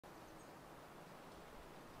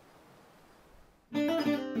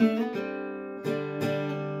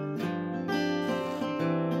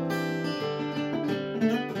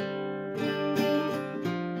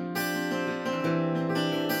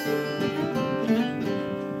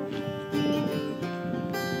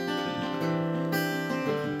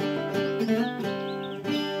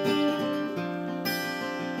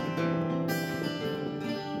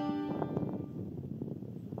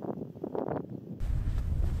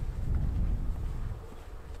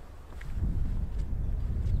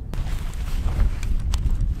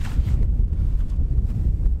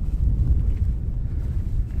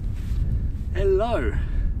Hello,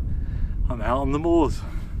 I'm out on the moors,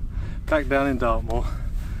 back down in Dartmoor.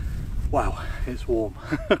 Wow, it's warm.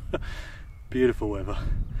 Beautiful weather.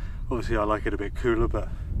 Obviously I like it a bit cooler, but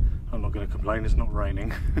I'm not going to complain, it's not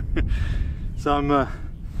raining. So I'm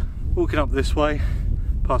walking up this way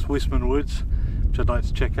past Wisman Woods, which I'd like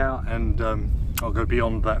to check out, and I'll go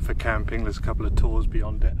beyond that for camping. There's a couple of tours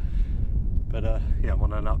beyond it, but yeah, I'm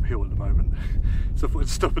on an uphill at the moment, so I thought I'd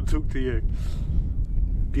stop and talk to you.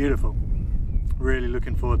 Beautiful, really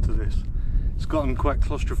looking forward to this. It's gotten quite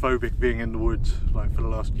claustrophobic being in the woods like for the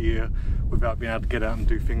last year without being able to get out and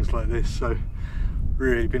do things like this, so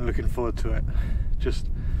really been looking forward to it. Just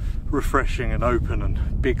refreshing and open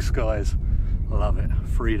and big skies. I love it,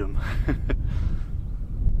 freedom.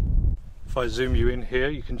 If I zoom you in here,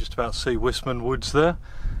 you can just about see Wisman Woods there.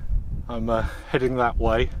 I'm heading that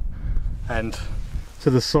way, and to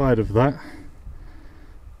the side of that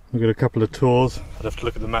we've got a couple of tours. I'd have to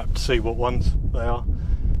look at the map to see what ones they are.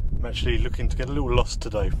 I'm actually looking to get a little lost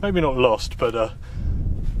today. Maybe not lost, but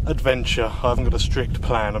adventure. I haven't got a strict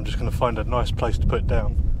plan. I'm just going to find a nice place to put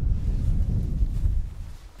down.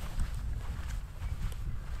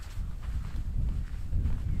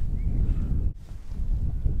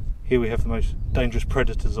 Here we have the most dangerous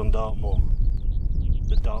predators on Dartmoor.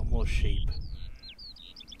 The Dartmoor sheep.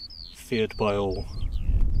 Feared by all.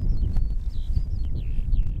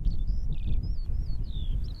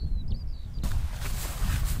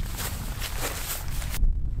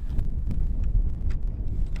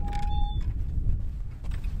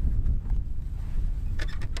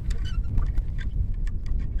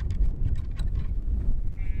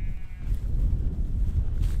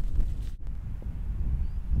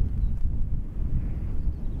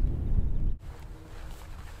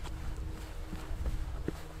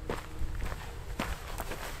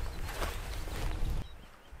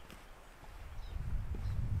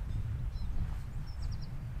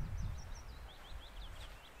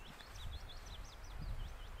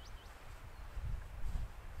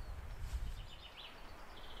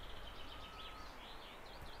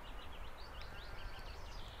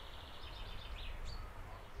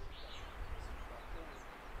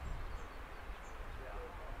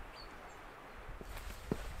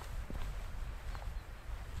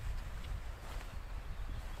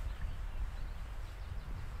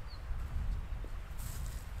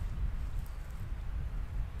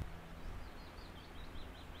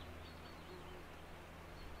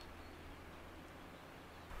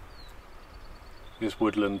 This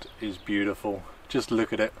woodland is beautiful. Just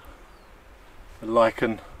look at it. The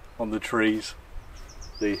lichen on the trees,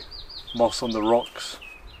 the moss on the rocks,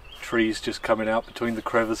 trees just coming out between the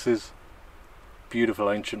crevices.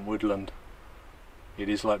 Beautiful ancient woodland. It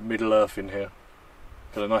is like Middle Earth in here.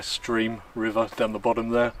 Got a nice stream, river down the bottom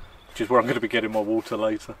there, which is where I'm going to be getting my water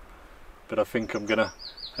later. But I think I'm going to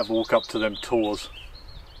have a walk up to them tours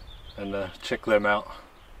and check them out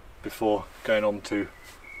before going on to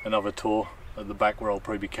another tour at the back where I'll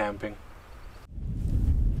probably be camping.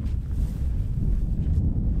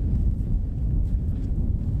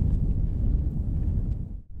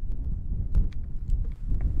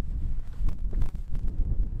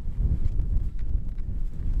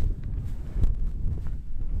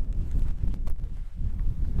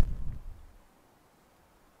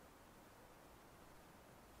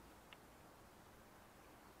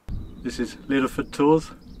 This is Littlefoot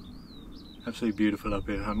Tours. Absolutely beautiful up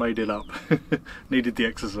here. I made it up. Needed the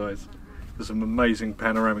exercise. There's some amazing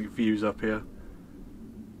panoramic views up here.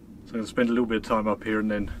 So I'm going to spend a little bit of time up here and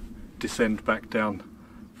then descend back down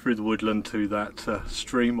through the woodland to that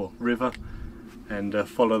stream or river and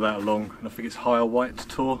follow that along. And I think it's Higher White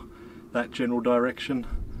Tour, that general direction.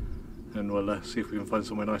 And we'll see if we can find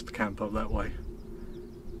somewhere nice to camp up that way.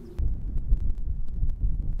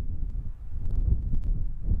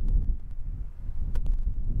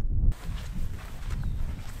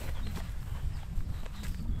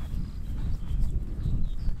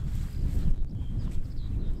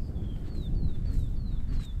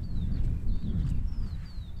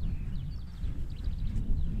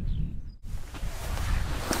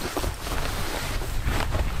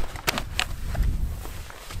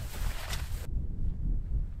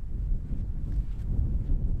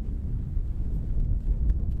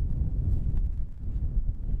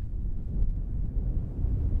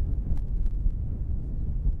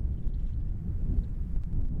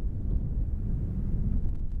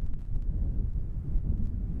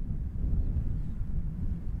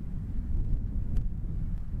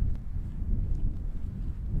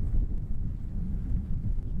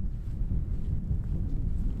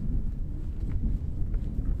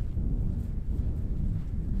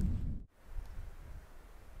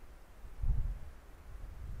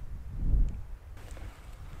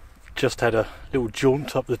 just had a little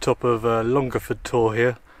jaunt up the top of Longerford Tor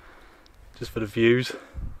here, just for the views.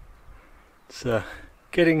 It's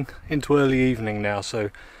getting into early evening now, so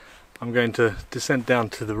I'm going to descend down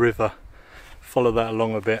to the river, follow that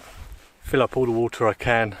along a bit, fill up all the water I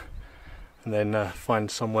can, and then find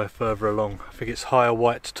somewhere further along. I think it's Higher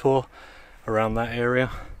White Tor, around that area.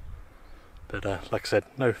 But like I said,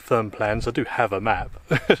 no firm plans. I do have a map.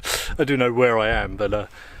 I do know where I am, but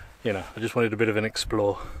you know, I just wanted a bit of an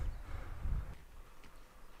explore.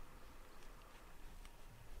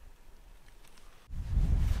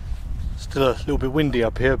 Still a little bit windy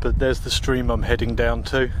up here, but there's the stream I'm heading down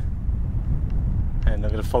to. And I'm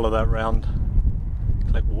going to follow that round,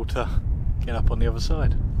 collect water, get up on the other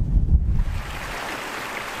side.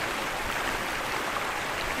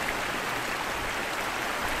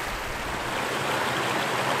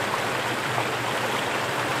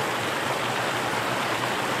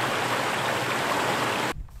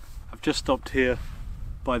 I've just stopped here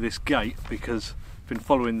by this gate because I've been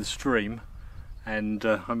following the stream, and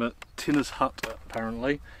I'm at Tinner's Hut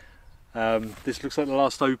apparently. This looks like the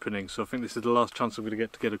last opening, so I think this is the last chance I'm going to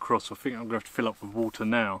get across. So I think I'm going to have to fill up with water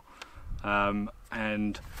now.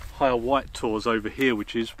 And Higher White Tor's over here,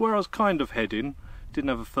 which is where I was kind of heading. Didn't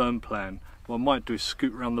have a firm plan. What I might do is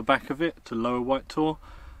scoot around the back of it to Lower White Tor,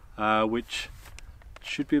 which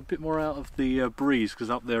should be a bit more out of the breeze, because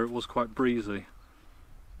up there it was quite breezy.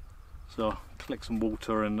 So I'll collect some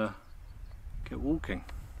water and get walking.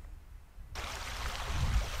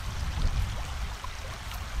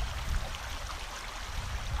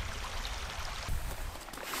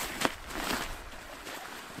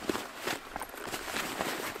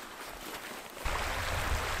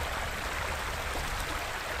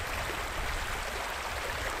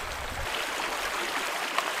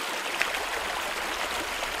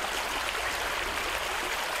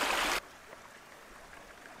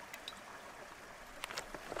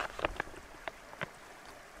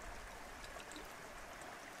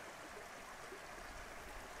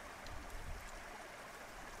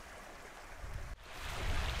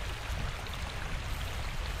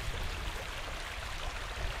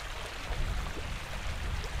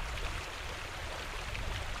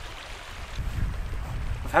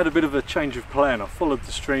 I've had a bit of a change of plan. I followed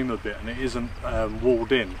the stream a bit and it isn't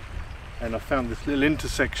walled in, and I found this little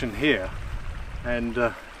intersection here, and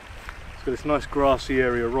it's got this nice grassy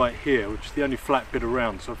area right here, which is the only flat bit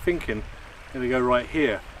around. So I'm thinking I'm going to go right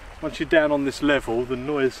here. Once you're down on this level, the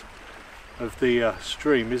noise of the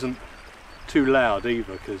stream isn't too loud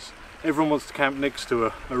either, because everyone wants to camp next to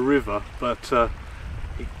a river, but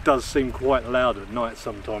it does seem quite loud at night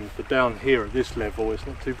sometimes. But down here at this level it's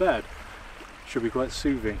not too bad. Should be quite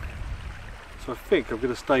soothing. So I think I'm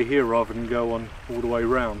going to stay here rather than go on all the way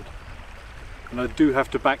round. And I do have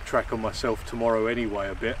to backtrack on myself tomorrow anyway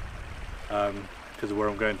a bit, because of where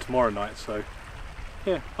I'm going tomorrow night. So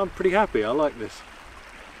yeah, I'm pretty happy. I like this.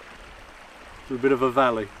 It's a bit of a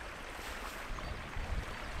valley.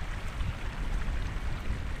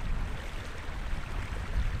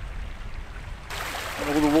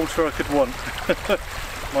 And all the water I could want.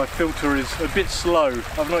 My filter is a bit slow.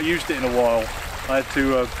 I've not used it in a while. I had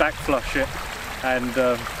to back flush it, and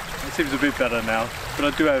it seems a bit better now.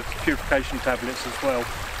 But I do have purification tablets as well.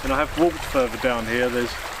 And I have walked further down here.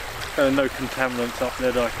 There's no contaminants up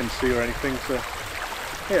there that I can see or anything. So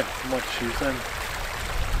yeah, I might just use them.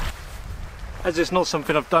 As it's not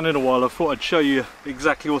something I've done in a while, I thought I'd show you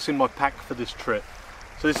exactly what's in my pack for this trip.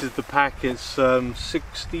 So this is the pack. It's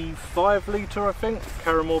 65 litre, I think,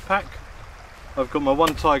 Carramore pack. I've got my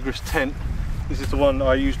one Tigris tent. This is the one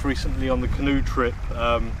I used recently on the canoe trip.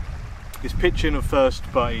 It's pitch in at first,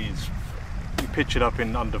 but you pitch it up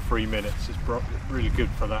in under 3 minutes. It's really good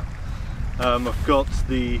for that. I've got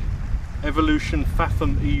the Evolution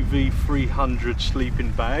Fathom EV 300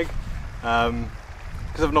 sleeping bag.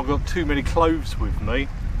 Because I've not got too many clothes with me,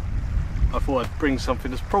 I thought I'd bring something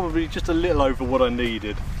that's probably just a little over what I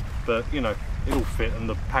needed, but you know, it'll fit, and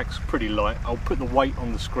the pack's pretty light. I'll put the weight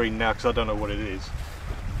on the screen now because I don't know what it is.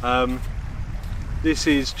 This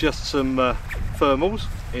is just some thermals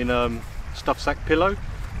in stuff sack pillow.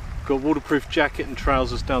 Got waterproof jacket and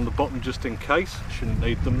trousers down the bottom just in case. Shouldn't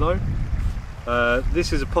need them though.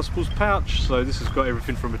 This is a possibles pouch, so this has got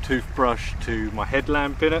everything from a toothbrush to my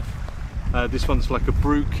headlamp in it. This one's like a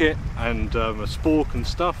brew kit and a spork and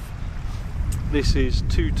stuff. This is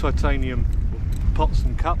 2 titanium pots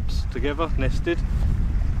and cups together, nested.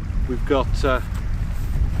 We've got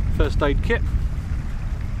first aid kit,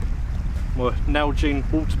 my Nalgene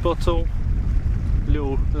water bottle,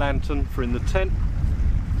 little lantern for in the tent,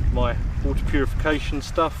 my water purification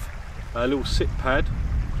stuff, a little sit pad,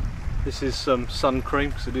 This is some sun cream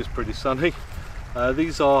because it is pretty sunny.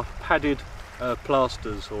 These are padded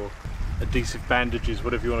plasters or adhesive bandages,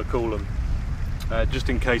 whatever you want to call them, just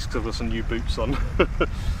in case, because I've got some new boots on.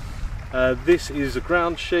 This is a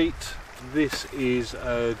ground sheet. This is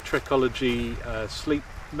a Trekology sleep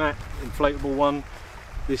mat, inflatable one.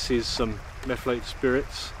 This is some methylated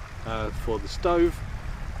spirits for the stove.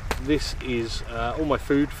 This is all my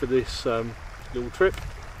food for this little trip,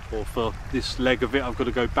 or for this leg of it. I've got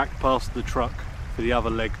to go back past the truck for the other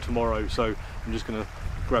leg tomorrow, so I'm just going to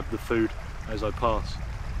grab the food as I pass.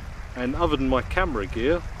 And other than my camera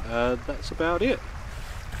gear, that's about it.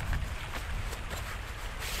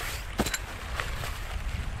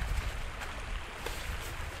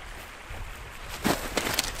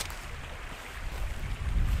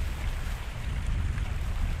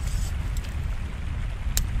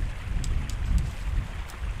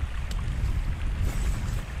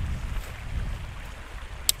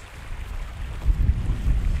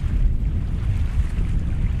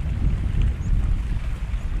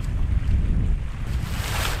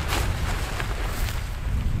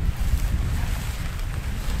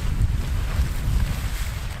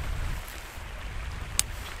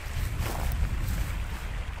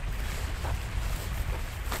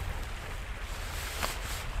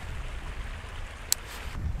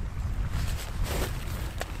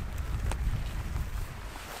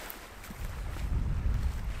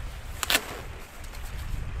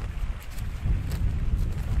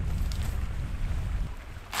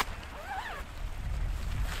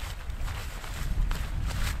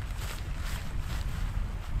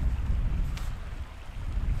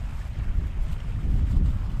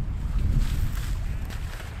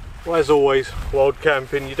 Well, as always, wild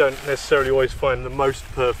camping, you don't necessarily always find the most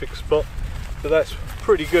perfect spot, but that's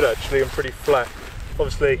pretty good actually, and pretty flat.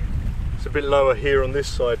 Obviously it's a bit lower here on this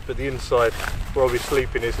side, but the inside where I'll be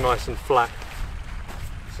sleeping is nice and flat,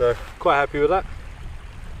 so quite happy with that.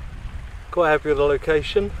 Quite happy with the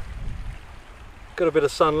location. Got a bit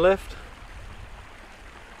of sun left.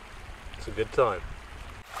 It's a good time.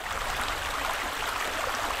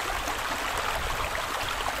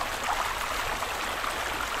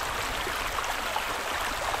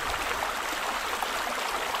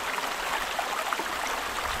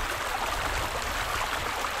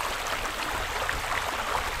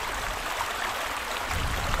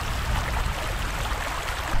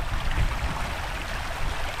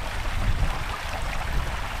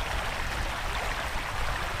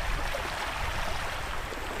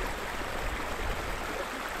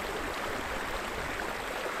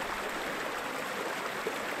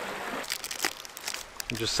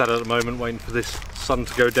 I'm just sat at the moment waiting for this sun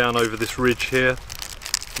to go down over this ridge here.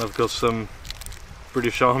 I've got some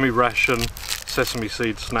British Army ration sesame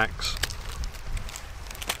seed snacks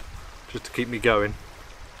just to keep me going.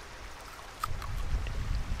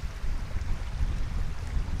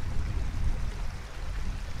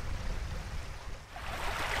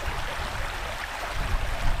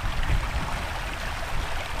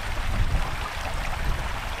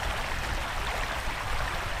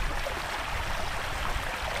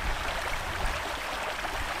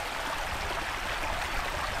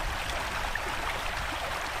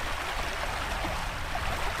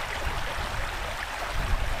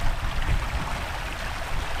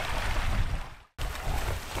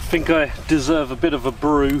 I think I deserve a bit of a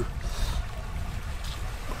brew,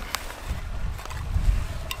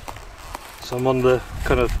 so I'm on the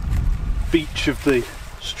kind of beach of the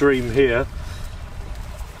stream here.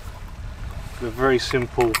 A very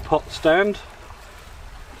simple pot stand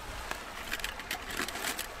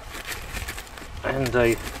and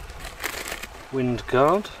a wind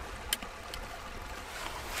guard.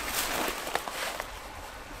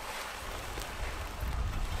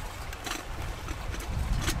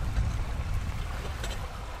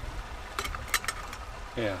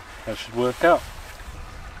 Yeah, that should work out.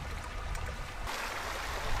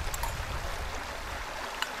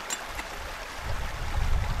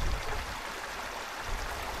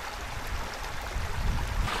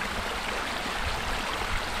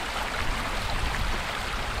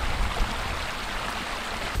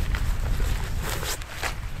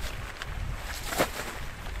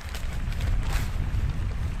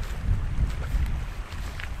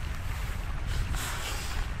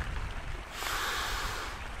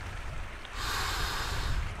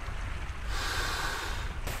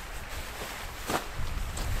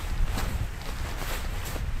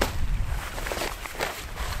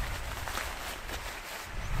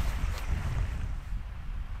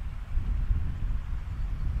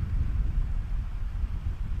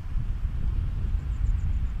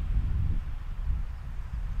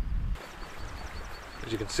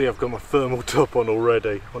 As you can see, I've got my thermal top on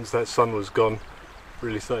already. Once that sun was gone,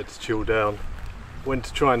 really started to chill down. Went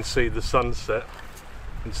to try and see the sunset.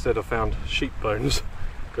 Instead I found sheep bones.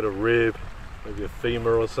 Got a rib, maybe a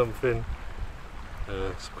femur or something.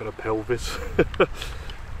 Some kind of pelvis.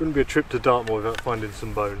 Wouldn't be a trip to Dartmoor without finding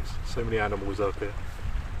some bones. So many animals up here.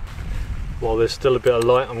 While there's still a bit of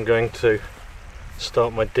light, I'm going to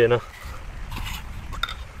start my dinner.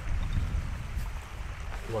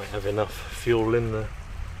 Might have enough fuel in there.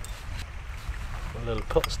 A little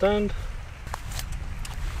pot stand.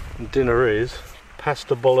 And dinner is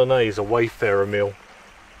pasta bolognese, a Wayfarer meal.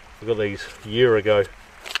 I got these a year ago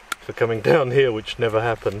for coming down here, which never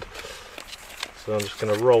happened. So I'm just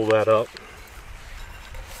going to roll that up,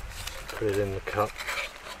 put it in the cup,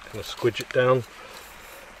 kind of squidge it down.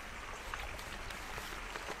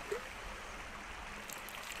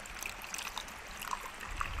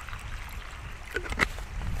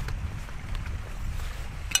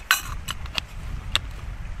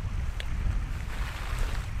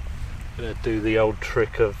 Going to do the old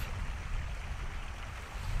trick of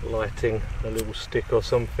lighting a little stick or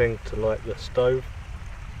something to light the stove.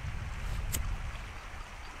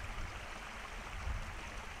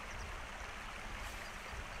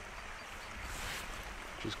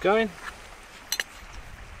 Which is going.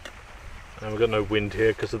 And we've got no wind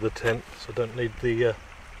here because of the tent, so I don't need the there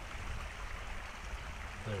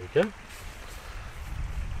we go.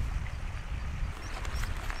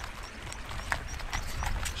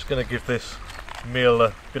 Going to give this meal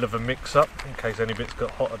a bit of a mix up in case any bits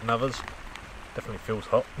got hotter than others. Definitely feels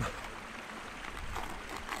hot.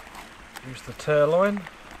 Use the tear line.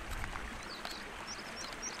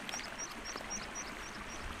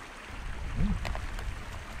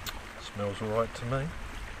 Smells alright to me.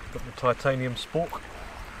 Got the titanium spork.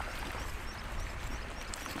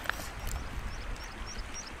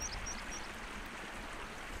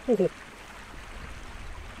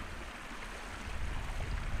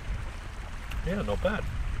 Yeah, not bad.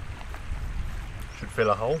 Should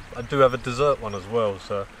fill a hole. I do have a dessert one as well,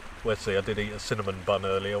 so let's see, I did eat a cinnamon bun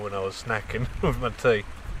earlier when I was snacking with my tea.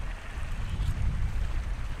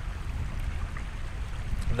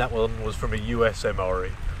 And that one was from a US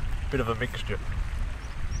MRE. Bit of a mixture.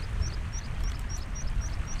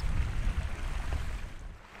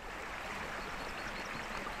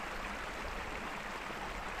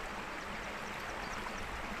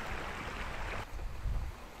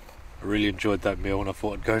 I really enjoyed that meal and I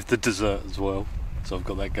thought I'd go with the dessert as well, so I've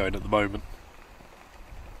got that going at the moment.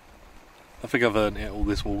 I think I've earned it all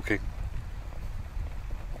this walking.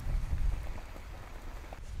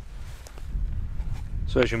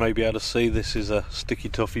 So as you may be able to see, this is a sticky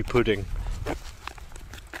toffee pudding.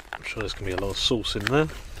 I'm sure there's going to be a lot of sauce in there.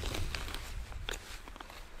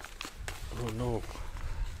 Oh no.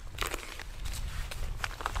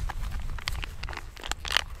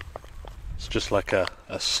 Just like a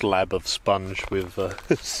slab of sponge with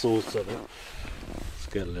sauce on it. Let's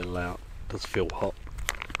get a little out. It does feel hot.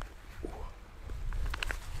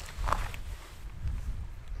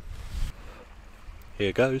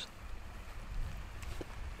 Here goes.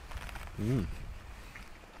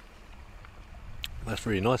 That's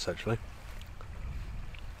really nice actually.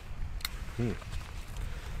 I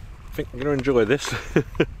think I'm going to enjoy this.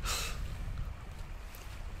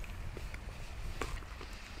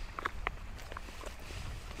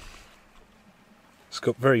 It's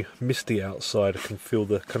got very misty outside. I can feel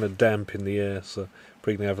the kind of damp in the air, so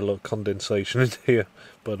probably going to have a lot of condensation in here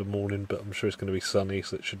by the morning, but I'm sure it's going to be sunny,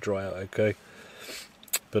 so it should dry out okay.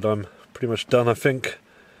 But I'm pretty much done, I think,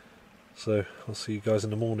 so I'll see you guys in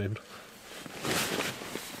the morning.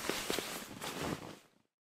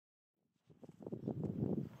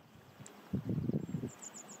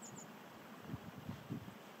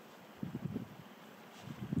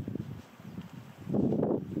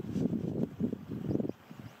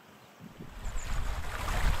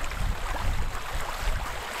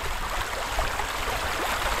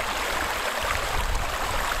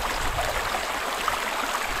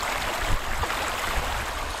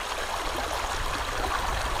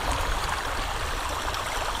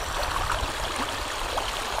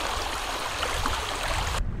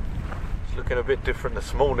 A bit different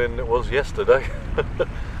this morning than it was yesterday.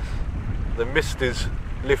 The mist is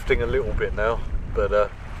lifting a little bit now, but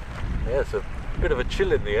yeah, it's a bit of a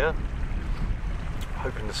chill in the air.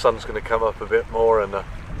 Hoping the sun's going to come up a bit more and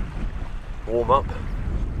warm up.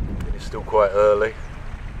 It's still quite early.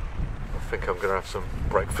 I think I'm going to have some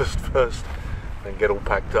breakfast first and get all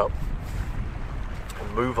packed up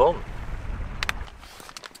and move on.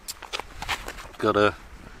 Got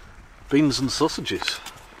beans and sausages.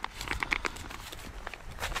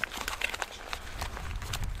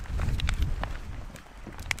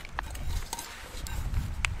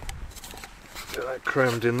 Get that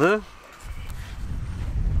crammed in there.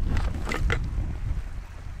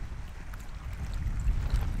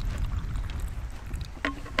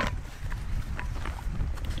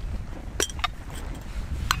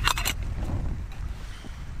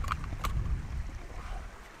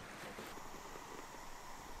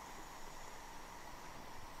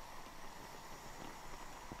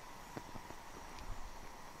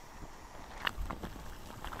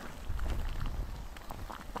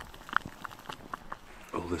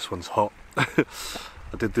 Oh, this one's hot. I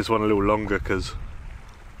did this one a little longer because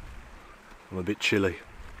I'm a bit chilly.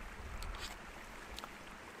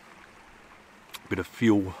 Bit of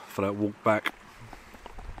fuel for that walk back.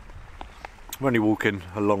 I'm only walking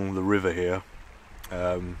along the river here,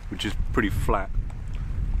 which is pretty flat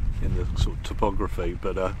in the sort of topography,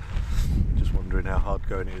 but just wondering how hard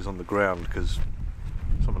going it is on the ground, because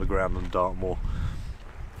some of the ground on Dartmoor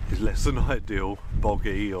is less than ideal,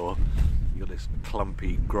 boggy, or you got this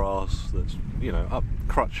clumpy grass that's, you know, up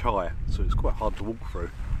crutch high, so it's quite hard to walk through.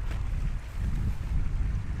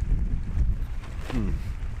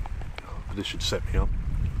 But this should set me up.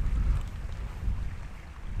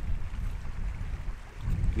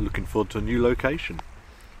 Looking forward to a new location.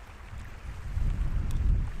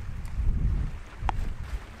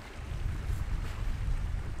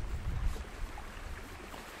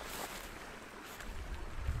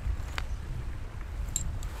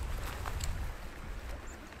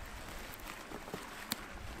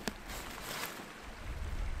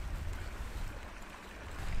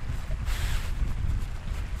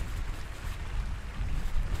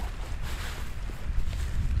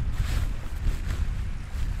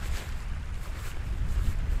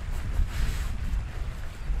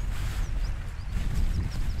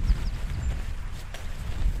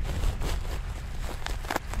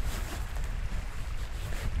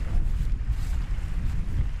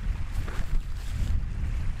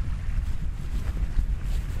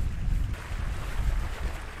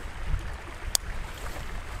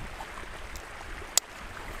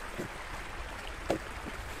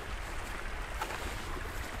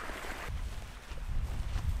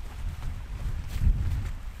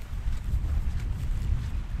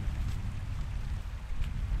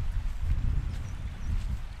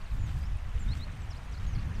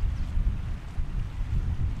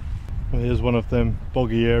 Here's one of them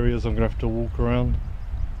boggy areas I'm going to have to walk around. You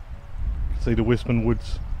can see the Wisman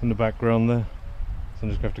Woods in the background there. So I'm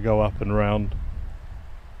just going to have to go up and round.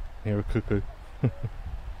 Hear a cuckoo.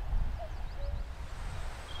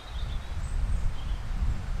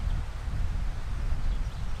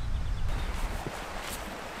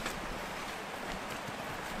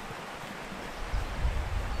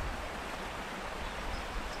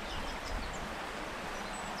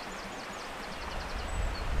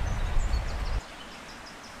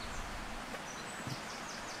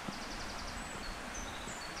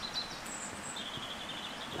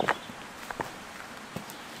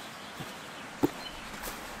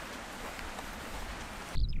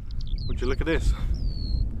 Would you look at this?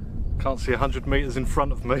 Can't see 100 metres in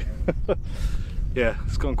front of me. Yeah,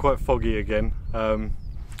 it's gone quite foggy again.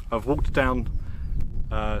 I've walked down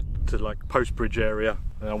to like Postbridge area,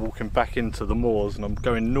 and I'm walking back into the moors, and I'm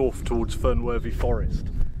going north towards Fernworthy Forest.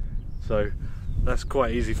 So that's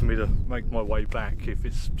quite easy for me to make my way back if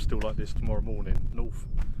it's still like this tomorrow morning. North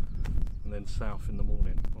and then south in the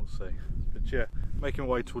morning, we'll see. But yeah, making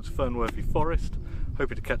my way towards Fernworthy Forest,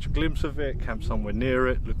 hoping to catch a glimpse of it, camp somewhere near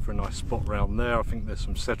it, look for a nice spot round there. I think there's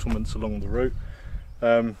some settlements along the route.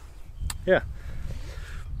 Yeah,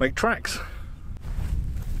 make tracks.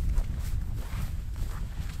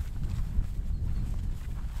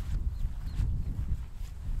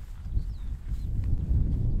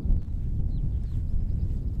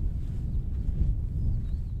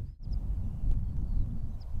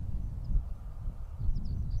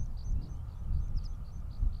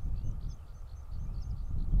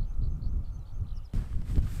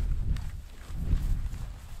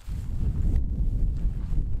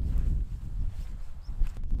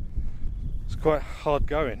 Quite hard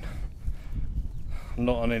going. I'm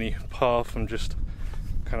not on any path, I'm just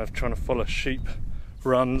kind of trying to follow sheep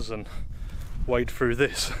runs and wade through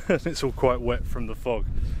this. It's all quite wet from the fog.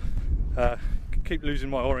 Keep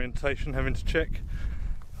losing my orientation, having to check.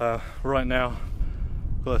 Right now,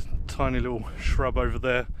 got a tiny little shrub over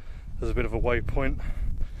there. There's a bit of a waypoint.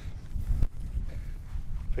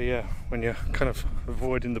 But yeah, when you're kind of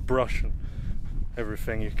avoiding the brush and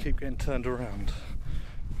everything, you keep getting turned around.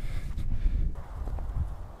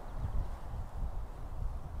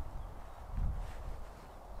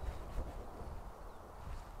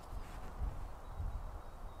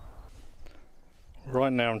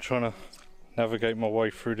 Right now I'm trying to navigate my way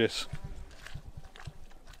through this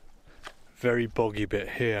very boggy bit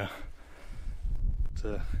here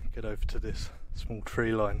to get over to this small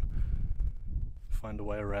tree line, find a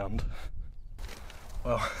way around.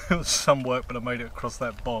 Well, it was some work, but I made it across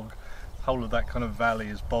that bog. The whole of that kind of valley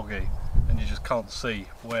is boggy and you just can't see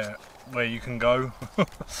where you can go.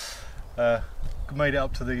 Made it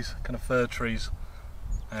up to these kind of fir trees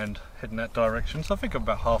and head in that direction, so I think I'm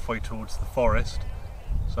about halfway towards the forest,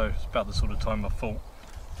 so it's about the sort of time I thought.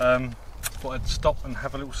 Thought I'd stop and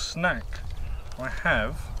have a little snack. I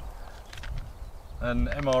have an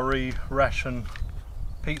MRE ration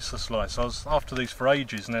pizza slice. I was after these for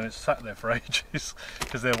ages and then it sat there for ages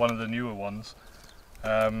because they're one of the newer ones.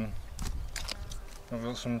 I've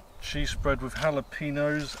got some cheese spread with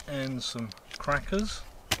jalapenos and some crackers,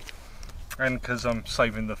 and because I'm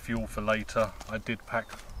saving the fuel for later, I did pack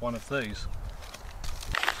one of these.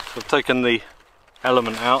 So I've taken the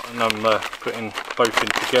element out and I'm putting both in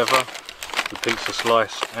together, the pizza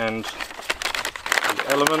slice and the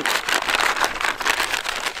element.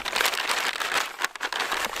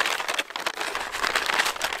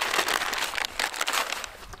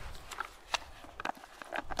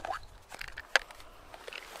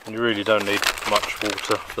 And you really don't need much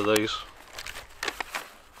water for these.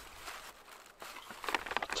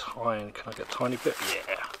 Tiny, can I get a tiny bit? Yeah.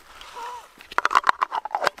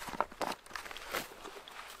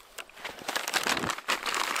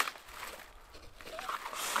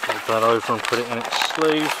 Fold that over and put it in its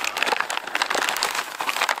sleeve.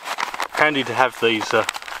 Handy to have these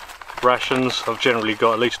rations. I've generally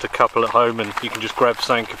got at least a couple at home, and you can just grab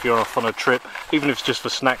something if you're off on a trip, even if it's just for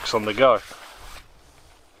snacks on the go.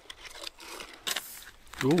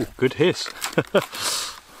 Ooh, good hiss.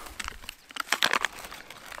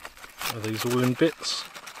 Are these all in bits?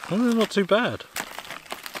 Oh, they're not too bad.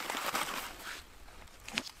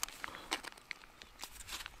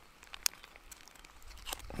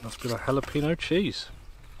 Must be like jalapeno cheese.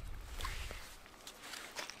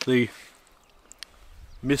 The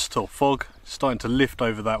mist or fog is starting to lift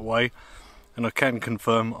over that way, and I can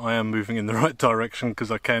confirm I am moving in the right direction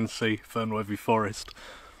because I can see Fernworthy Forest.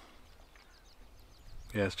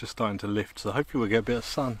 Yeah, it's just starting to lift, so hopefully we'll get a bit of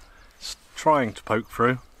sun. It's trying to poke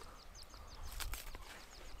through.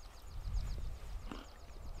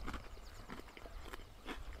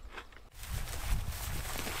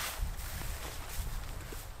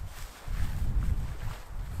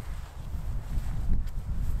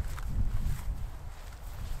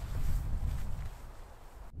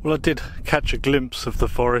 Well, I did catch a glimpse of the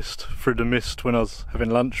forest through the mist when I was having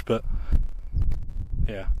lunch, but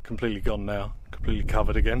yeah, completely gone now. Completely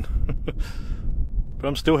covered again. But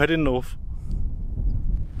I'm still heading north,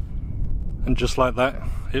 and just like that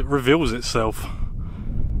it reveals itself.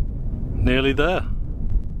 Nearly there.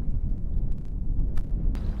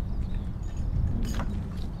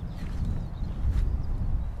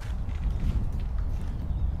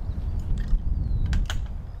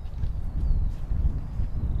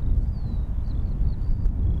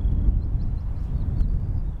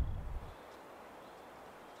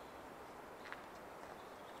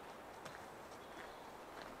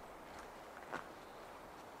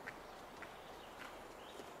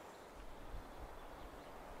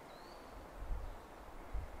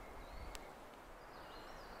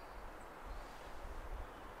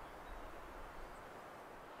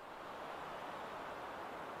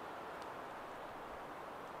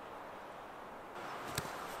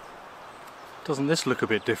 Doesn't this look a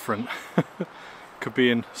bit different? Could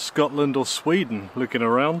be in Scotland or Sweden looking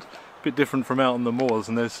around. A bit different from out on the moors,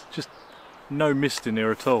 and there's just no mist in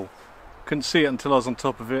here at all. Couldn't see it until I was on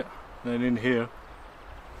top of it, and then in here,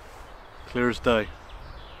 clear as day.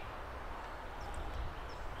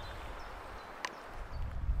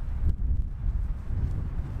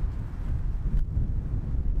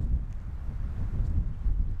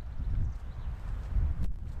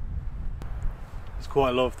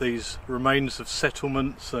 Quite a lot of these remains of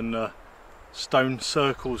settlements and stone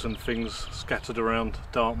circles and things scattered around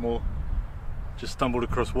Dartmoor. Just stumbled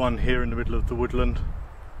across one here in the middle of the woodland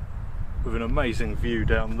with an amazing view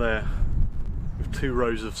down there with 2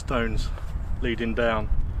 rows of stones leading down.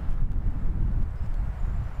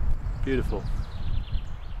 Beautiful.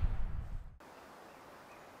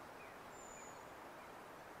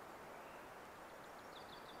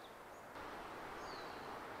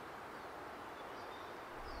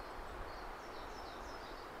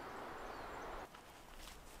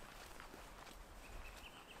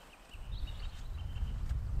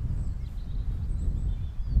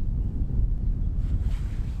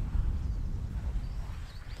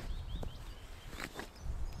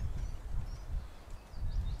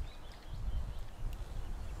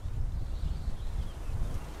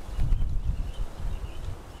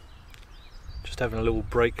 having a little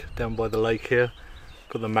break down by the lake here.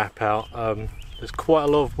 Got the map out. There's quite a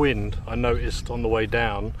lot of wind, I noticed on the way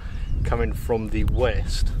down, coming from the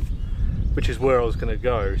west, which is where I was going to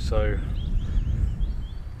go. So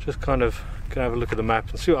just kind of gonna have a look at the map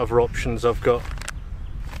and see what other options I've got.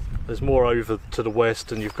 There's more over to the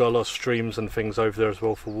west, and you've got a lot of streams and things over there as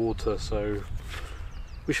well for water, so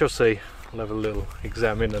we shall see. I'll have a little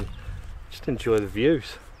examine and just enjoy the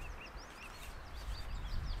views.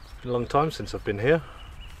 It's been a long time since I've been here.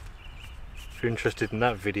 If you're interested in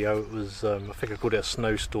that video, it was I think I called it a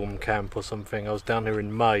snowstorm camp or something. I was down here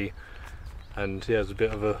in May, and yeah, it was a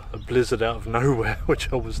bit of a blizzard out of nowhere,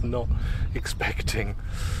 which I was not expecting.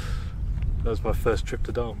 That was my first trip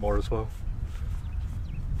to Dartmoor as well.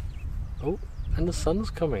 Oh, and the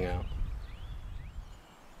sun's coming out.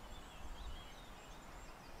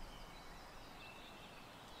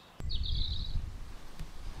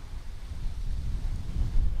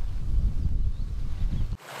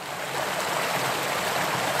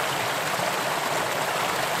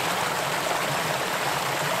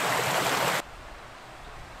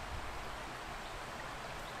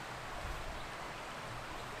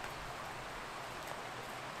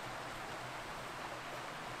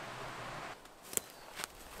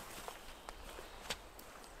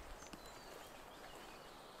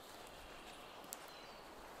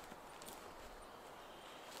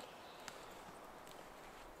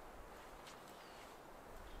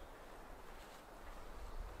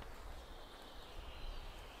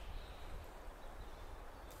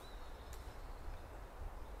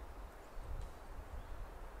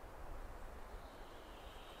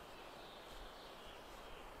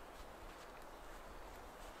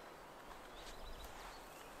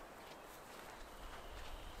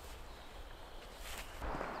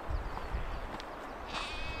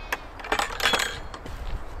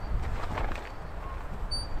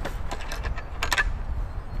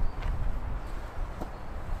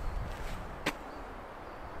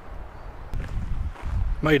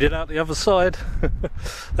 Made it out the other side.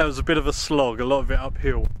 That was a bit of a slog, a lot of it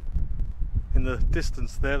uphill. In the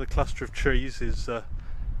distance there, the cluster of trees is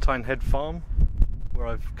Tynehead Farm, where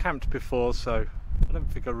I've camped before, so I don't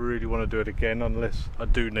think I really want to do it again unless I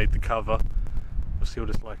do need the cover. We'll see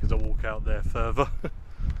what it's like as I walk out there further.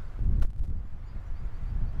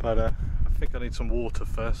 But I think I need some water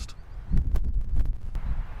first.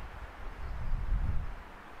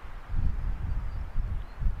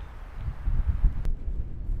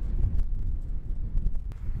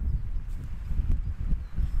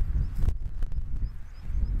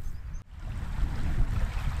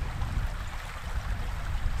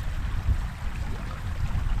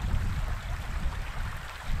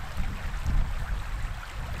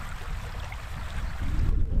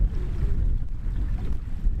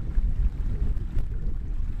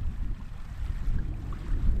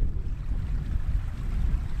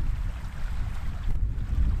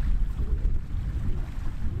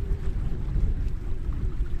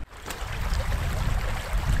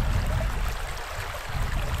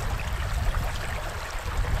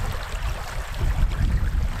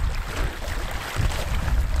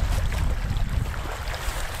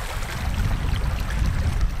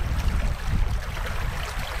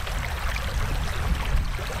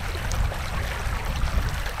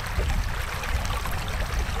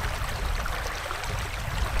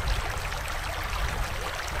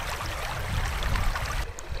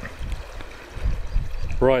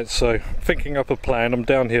 Right, so thinking up a plan. I'm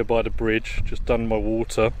down here by the bridge, just done my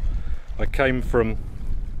water. I came from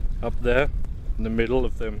up there in the middle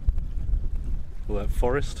of them, all that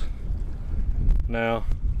forest. Now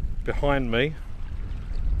behind me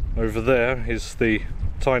over there is the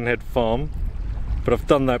Tynehead Farm, but I've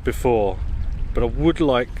done that before. But I would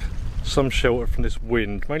like some shelter from this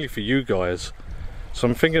wind, mainly for you guys. So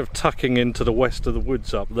I'm thinking of tucking into the west of the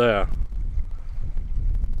woods up there,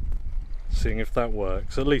 seeing if that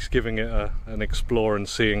works, at least giving it an explore and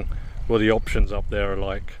seeing what the options up there are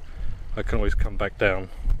like. I can always come back down.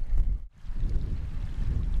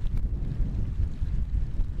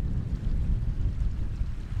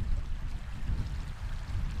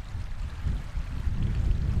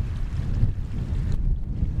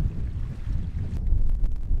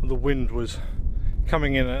 The wind was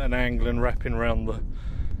coming in at an angle and wrapping around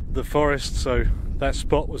the forest, so that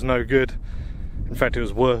spot was no good. In fact, it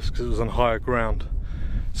was worse because it was on higher ground.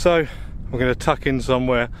 So I'm going to tuck in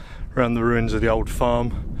somewhere around the ruins of the old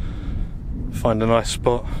farm, find a nice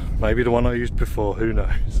spot, maybe the one I used before, who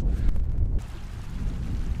knows.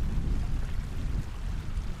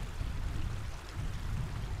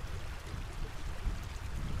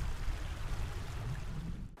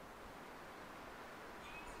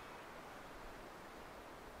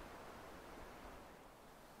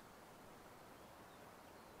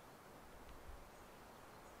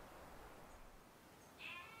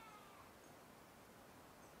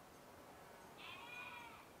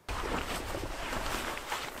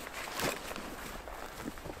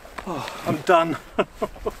 Oh, I'm done.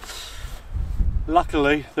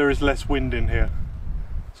 Luckily there is less wind in here,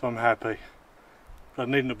 so I'm happy. But I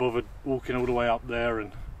needn't have bothered walking all the way up there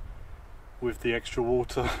and with the extra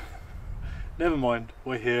water. Never mind,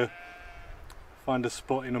 we're here. Find a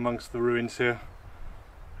spot in amongst the ruins here.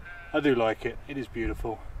 I do like it, it is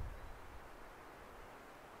beautiful.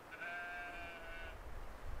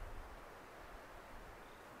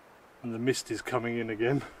 And the mist is coming in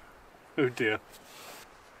again. Oh dear.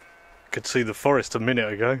 Could see the forest a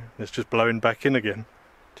minute ago, it's just blowing back in again.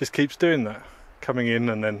 Just keeps doing that. Coming in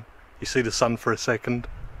and then you see the sun for a second.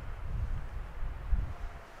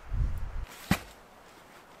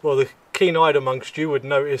 Well, the keen-eyed amongst you would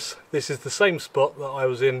notice this is the same spot that I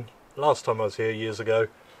was in last time I was here years ago.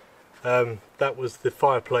 That was the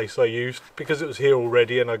fireplace I used because it was here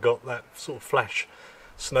already and I got that sort of flash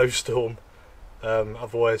snowstorm.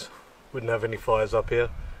 Otherwise wouldn't have any fires up here,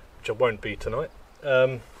 which I won't be tonight.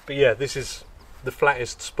 But yeah, this is the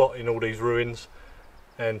flattest spot in all these ruins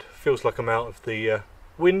and feels like I'm out of the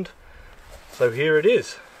wind, so here it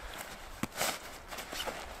is.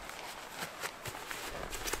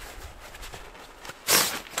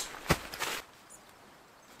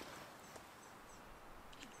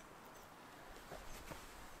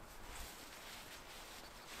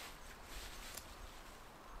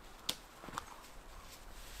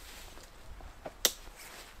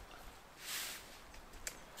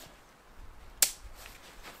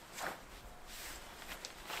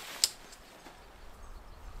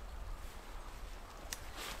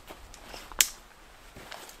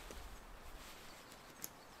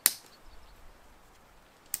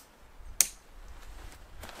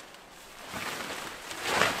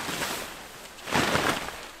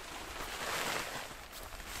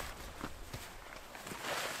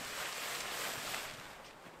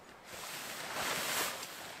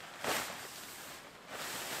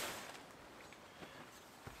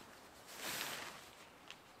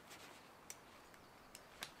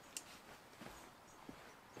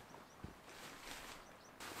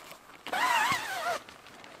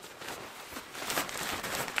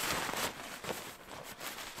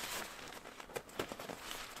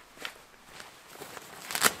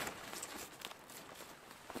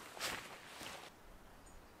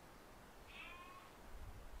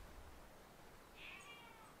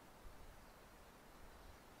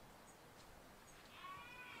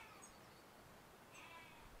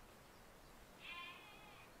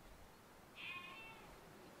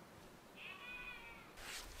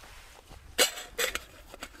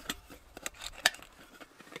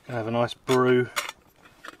 I have a nice brew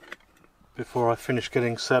before I finish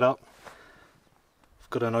getting set up. I've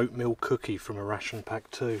got an oatmeal cookie from a ration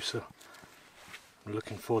pack too, so I'm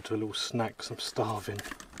looking forward to a little snack because I'm starving.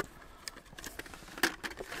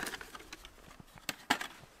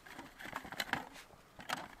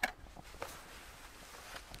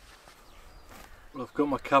 Well, I've got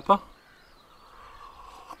my cuppa.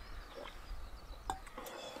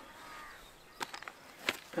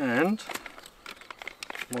 And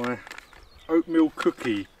my oatmeal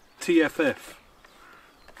cookie TFF,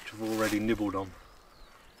 which I've already nibbled on.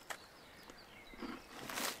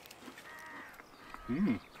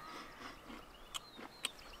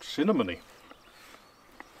 Cinnamony.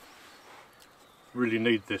 Really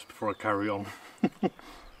need this before I carry on.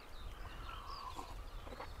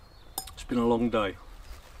 It's been a long day.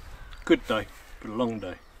 Good day, but a long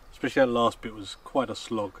day. Especially that last bit was quite a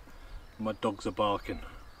slog. My dogs are barking.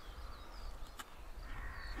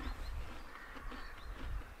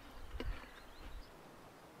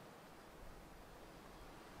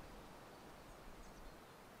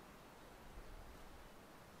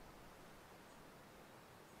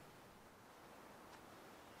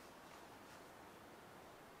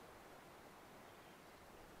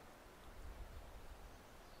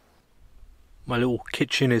 My little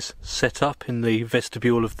kitchen is set up in the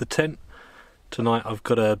vestibule of the tent. Tonight I've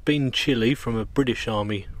got a bean chilli from a British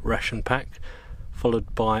Army ration pack,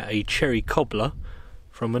 followed by a cherry cobbler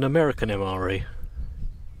from an American MRE.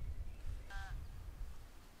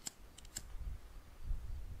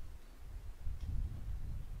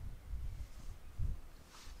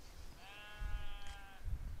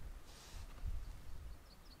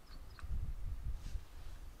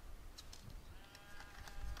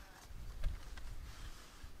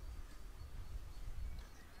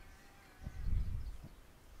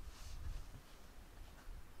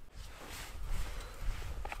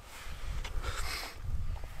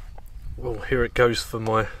 Well, here it goes for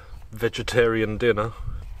my vegetarian dinner.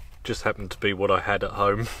 Just happened to be what I had at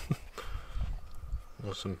home.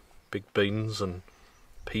 Some big beans and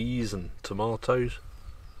peas and tomatoes.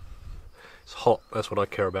 It's hot, that's what I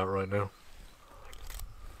care about right now.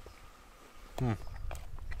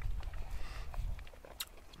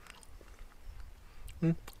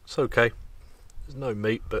 It's okay. There's no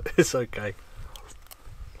meat, but it's okay.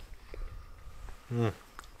 I'm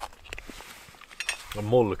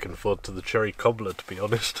more looking forward to the cherry cobbler, to be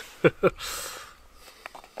honest.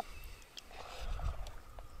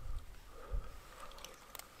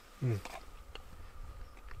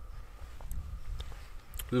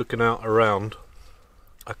 Looking out around,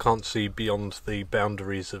 I can't see beyond the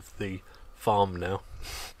boundaries of the farm now.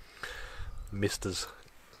 Mist has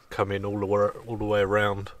come in all the way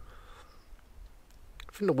around.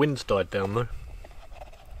 I think the wind's died down though.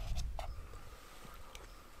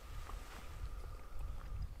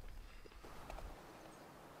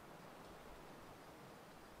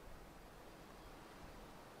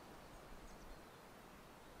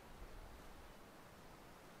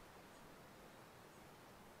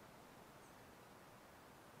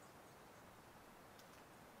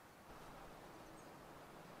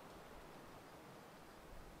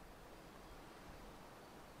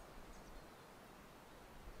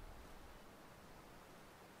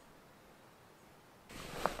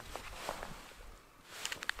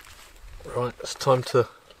 Right, it's time to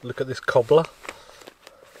look at this cobbler.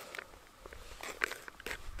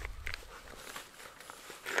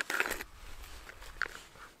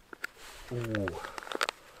 Ooh.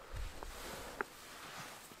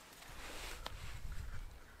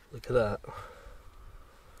 Look at that.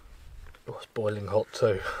 Oh, it's boiling hot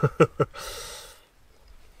too.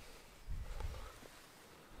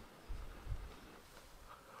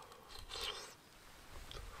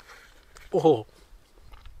 Oh.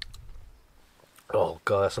 Oh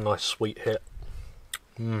god, that's a nice sweet hit.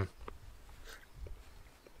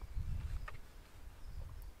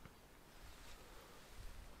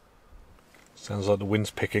 Sounds like the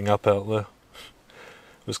wind's picking up out there.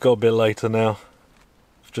 It's got a bit later now.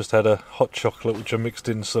 I've just had a hot chocolate which I mixed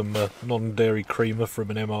in some non-dairy creamer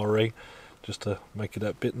from an MRE just to make it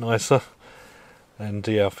that bit nicer. And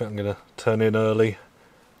yeah, I think I'm going to turn in early,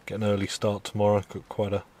 get an early start tomorrow. I've got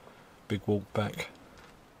quite a big walk back.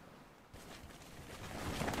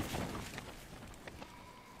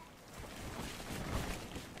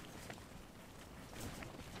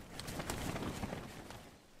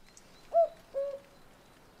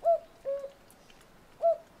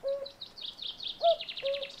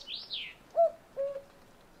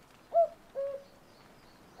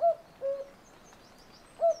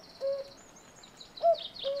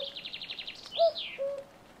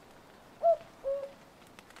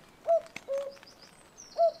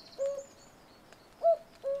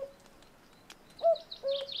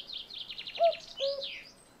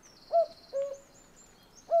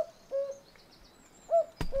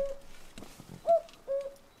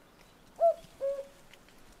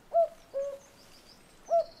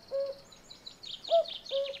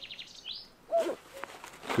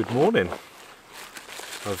 Good morning.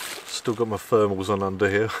 I've still got my thermals on under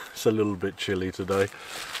here. It's a little bit chilly today.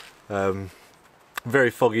 Very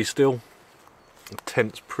foggy still. The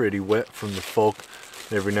tent's pretty wet from the fog.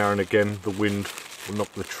 Every now and again the wind will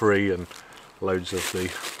knock the tree and loads of the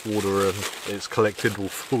water it's collected will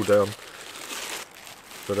fall down.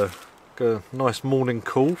 But got a nice morning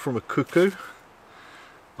call from a cuckoo.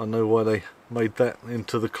 I know why they made that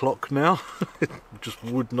into the clock now. It just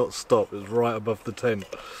would not stop. It was right above the tent.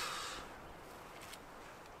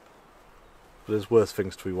 But there's worse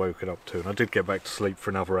things to be woken up to, and I did get back to sleep for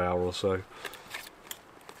another hour or so.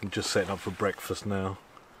 I'm just setting up for breakfast now.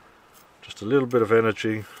 Just a little bit of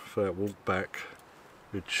energy for that walk back,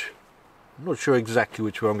 which I'm not sure exactly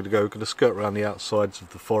which way I'm going to go. I'm going to skirt around the outsides of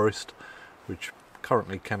the forest, which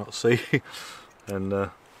currently cannot see, and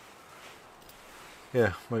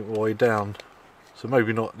yeah, make my way down. So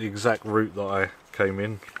maybe not the exact route that I came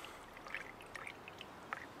in.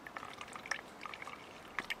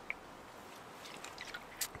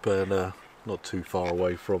 But not too far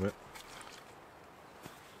away from it.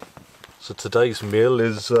 So today's meal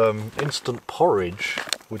is instant porridge,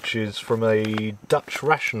 which is from a Dutch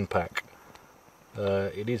ration pack.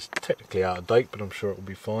 It is technically out of date, but I'm sure it will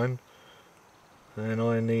be fine. And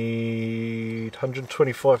I need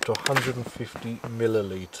 125 to 150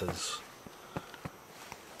 millilitres.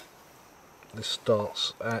 This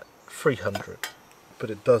starts at 300, but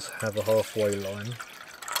it does have a halfway line,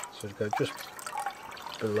 so we go just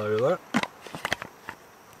below that.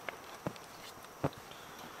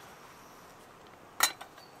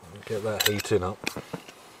 Get that heating up.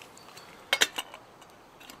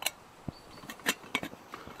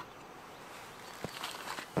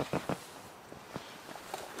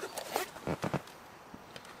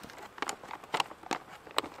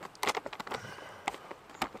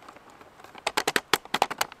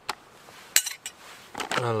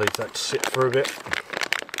 I'll leave that to sit for a bit.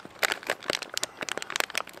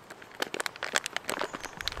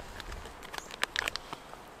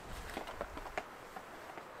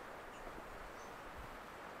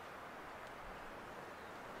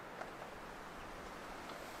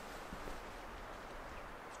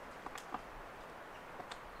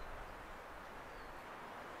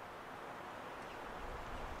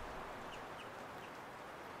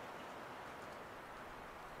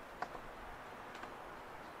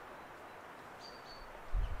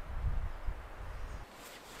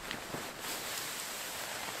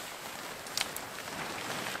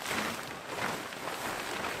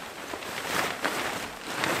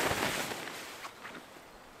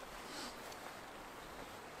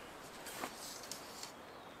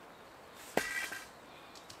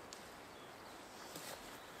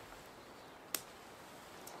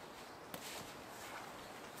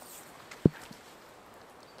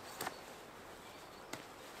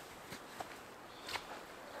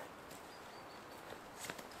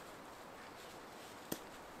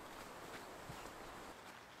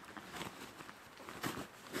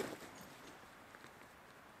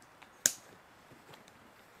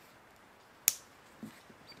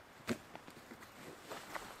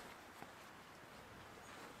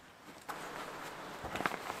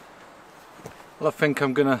 Well, I think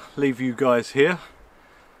I'm gonna leave you guys here.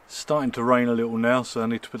 It's starting to rain a little now, so I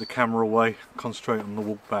need to put the camera away, concentrate on the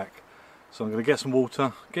walk back. So I'm gonna get some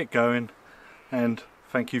water, get going, and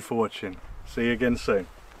thank you for watching. See you again soon.